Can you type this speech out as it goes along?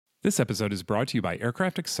This episode is brought to you by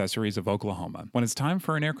Aircraft Accessories of Oklahoma. When it's time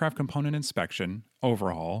for an aircraft component inspection,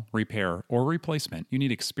 overhaul, repair, or replacement, you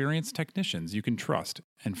need experienced technicians you can trust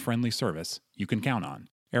and friendly service you can count on.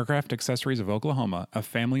 Aircraft Accessories of Oklahoma, a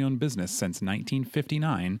family-owned business since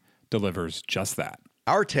 1959, delivers just that.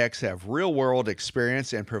 Our techs have real-world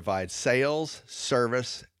experience and provide sales,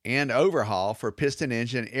 service, and overhaul for piston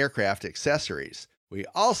engine aircraft accessories. We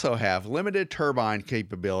also have limited turbine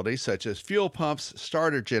capabilities such as fuel pumps,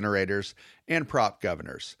 starter generators, and prop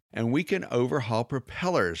governors. And we can overhaul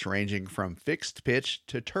propellers ranging from fixed pitch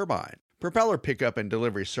to turbine. Propeller pickup and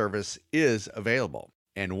delivery service is available.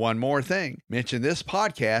 And one more thing, mention this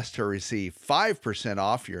podcast to receive 5%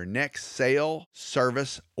 off your next sale,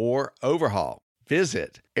 service, or overhaul.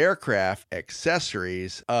 Visit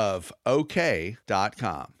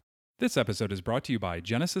aircraftaccessoriesofok.com. This episode is brought to you by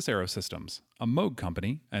Genesis Aerosystems, a Moog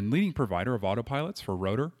company and leading provider of autopilots for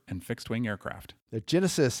rotor and fixed-wing aircraft. The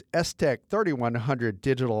Genesis S-Tech 3100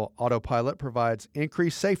 digital autopilot provides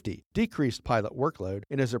increased safety, decreased pilot workload,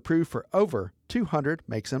 and is approved for over 200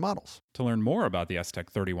 makes and models. To learn more about the S-Tech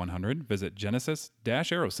 3100, visit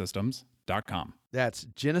genesis-aerosystems.com. That's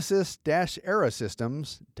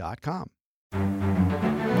genesis-aerosystems.com.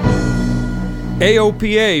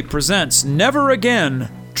 AOPA presents Never Again,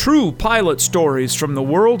 True Pilot Stories from the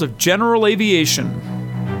World of General Aviation.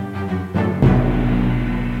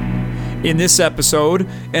 In this episode,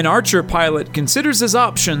 an Archer pilot considers his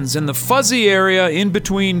options in the fuzzy area in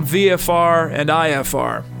between VFR and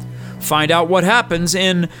IFR. Find out what happens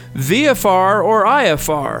in VFR or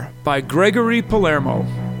IFR by Gregory Palermo.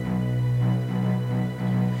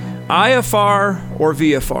 IFR or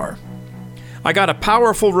VFR. I got a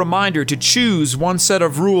powerful reminder to choose one set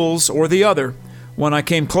of rules or the other when I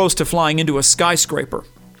came close to flying into a skyscraper.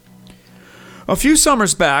 A few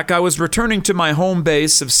summers back, I was returning to my home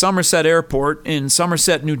base of Somerset Airport in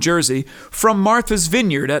Somerset, New Jersey, from Martha's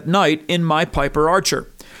Vineyard at night in my Piper Archer.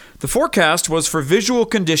 The forecast was for visual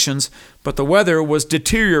conditions, but the weather was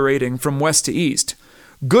deteriorating from west to east.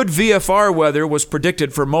 Good VFR weather was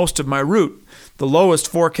predicted for most of my route. The lowest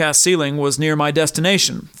forecast ceiling was near my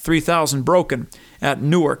destination, 3,000 broken, at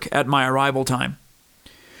Newark at my arrival time.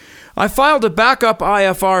 I filed a backup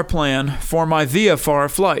IFR plan for my VFR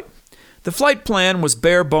flight. The flight plan was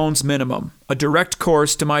bare bones minimum, a direct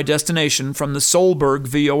course to my destination from the Solberg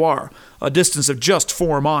VOR, a distance of just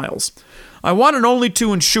 4 miles. I wanted only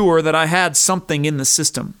to ensure that I had something in the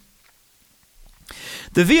system.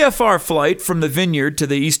 The VFR flight from the Vineyard to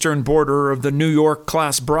the eastern border of the New York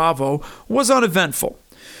Class Bravo was uneventful.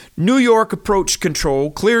 New York Approach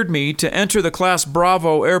Control cleared me to enter the Class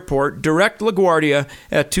Bravo airport direct LaGuardia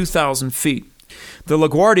at 2,000 feet. The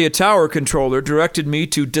LaGuardia Tower controller directed me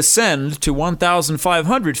to descend to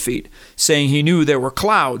 1,500 feet, saying he knew there were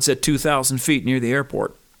clouds at 2,000 feet near the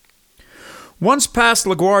airport. Once past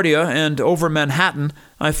LaGuardia and over Manhattan,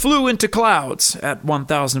 I flew into clouds at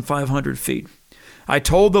 1,500 feet. I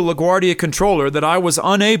told the LaGuardia controller that I was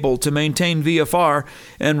unable to maintain VFR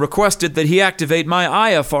and requested that he activate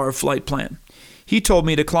my IFR flight plan. He told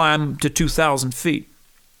me to climb to 2,000 feet.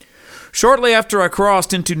 Shortly after I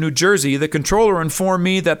crossed into New Jersey, the controller informed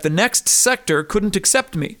me that the next sector couldn't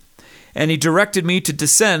accept me, and he directed me to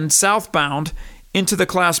descend southbound into the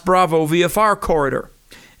Class Bravo VFR corridor.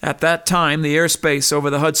 At that time, the airspace over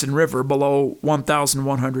the Hudson River below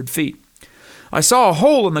 1,100 feet. I saw a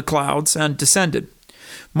hole in the clouds and descended.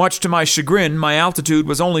 Much to my chagrin, my altitude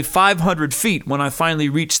was only 500 feet when I finally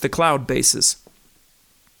reached the cloud bases.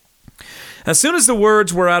 As soon as the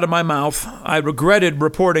words were out of my mouth, I regretted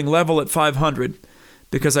reporting level at 500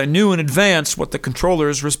 because I knew in advance what the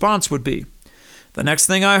controller's response would be. The next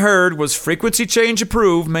thing I heard was frequency change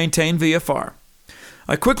approved, maintain VFR.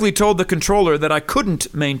 I quickly told the controller that I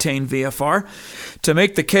couldn't maintain VFR. To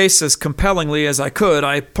make the case as compellingly as I could,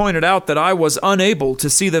 I pointed out that I was unable to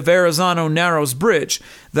see the Verrazano Narrows Bridge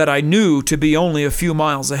that I knew to be only a few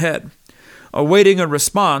miles ahead. Awaiting a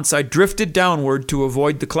response, I drifted downward to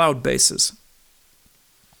avoid the cloud bases.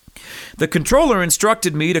 The controller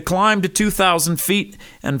instructed me to climb to 2,000 feet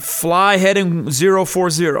and fly heading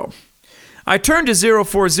 040. I turned to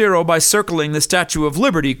 040 by circling the Statue of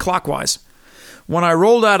Liberty clockwise. When I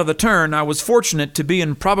rolled out of the turn, I was fortunate to be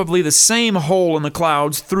in probably the same hole in the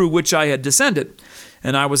clouds through which I had descended,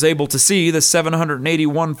 and I was able to see the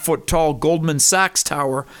 781-foot-tall Goldman Sachs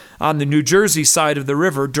Tower on the New Jersey side of the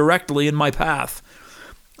river directly in my path.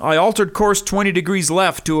 I altered course 20 degrees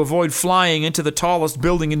left to avoid flying into the tallest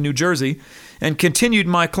building in New Jersey and continued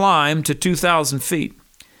my climb to 2,000 feet.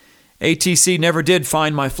 ATC never did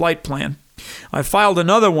find my flight plan. I filed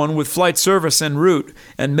another one with flight service en route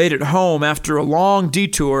and made it home after a long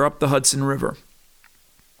detour up the Hudson River.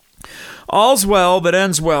 All's well that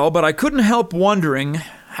ends well, but I couldn't help wondering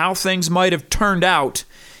how things might have turned out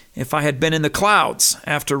if I had been in the clouds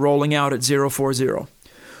after rolling out at 040.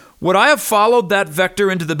 Would I have followed that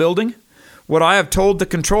vector into the building? Would I have told the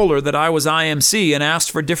controller that I was IMC and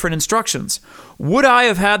asked for different instructions? Would I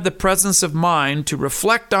have had the presence of mind to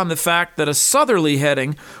reflect on the fact that a southerly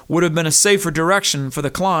heading would have been a safer direction for the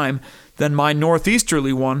climb than my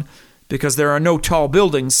northeasterly one, because there are no tall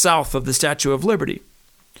buildings south of the Statue of Liberty?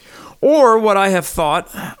 Or would I have thought,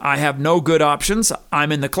 I have no good options,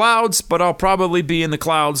 I'm in the clouds, but I'll probably be in the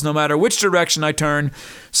clouds no matter which direction I turn,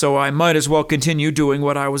 so I might as well continue doing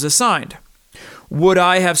what I was assigned? Would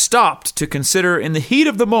I have stopped to consider in the heat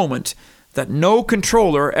of the moment that no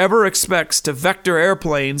controller ever expects to vector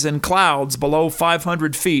airplanes in clouds below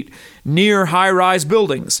 500 feet near high-rise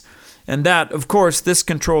buildings, and that, of course, this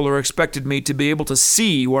controller expected me to be able to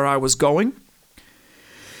see where I was going?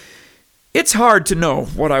 It's hard to know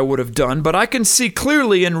what I would have done, but I can see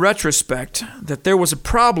clearly in retrospect that there was a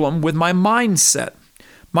problem with my mindset.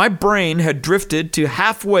 My brain had drifted to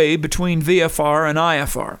halfway between VFR and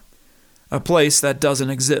IFR, a place that doesn't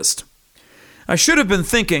exist. I should have been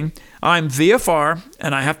thinking, I'm VFR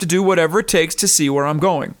and I have to do whatever it takes to see where I'm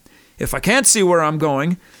going. If I can't see where I'm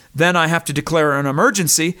going, then I have to declare an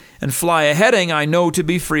emergency and fly a heading I know to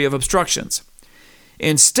be free of obstructions.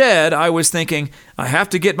 Instead, I was thinking, I have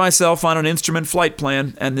to get myself on an instrument flight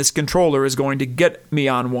plan, and this controller is going to get me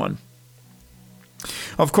on one.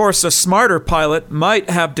 Of course, a smarter pilot might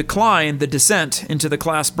have declined the descent into the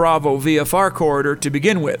Class Bravo VFR corridor to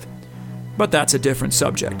begin with, but that's a different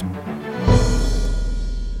subject.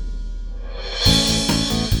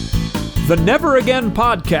 The Never Again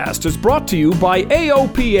podcast is brought to you by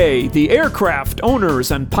AOPA, the Aircraft Owners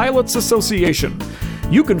and Pilots Association.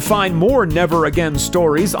 You can find more Never Again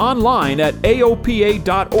stories online at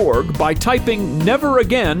aopa.org by typing Never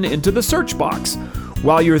Again into the search box.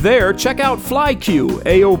 While you're there, check out FlyQ,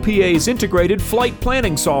 AOPA's integrated flight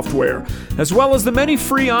planning software, as well as the many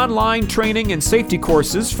free online training and safety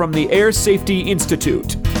courses from the Air Safety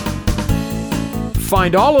Institute.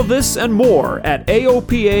 Find all of this and more at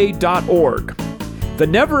aopa.org. The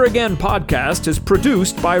Never Again podcast is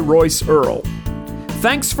produced by Royce Earl.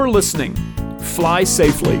 Thanks for listening. Fly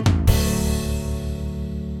safely.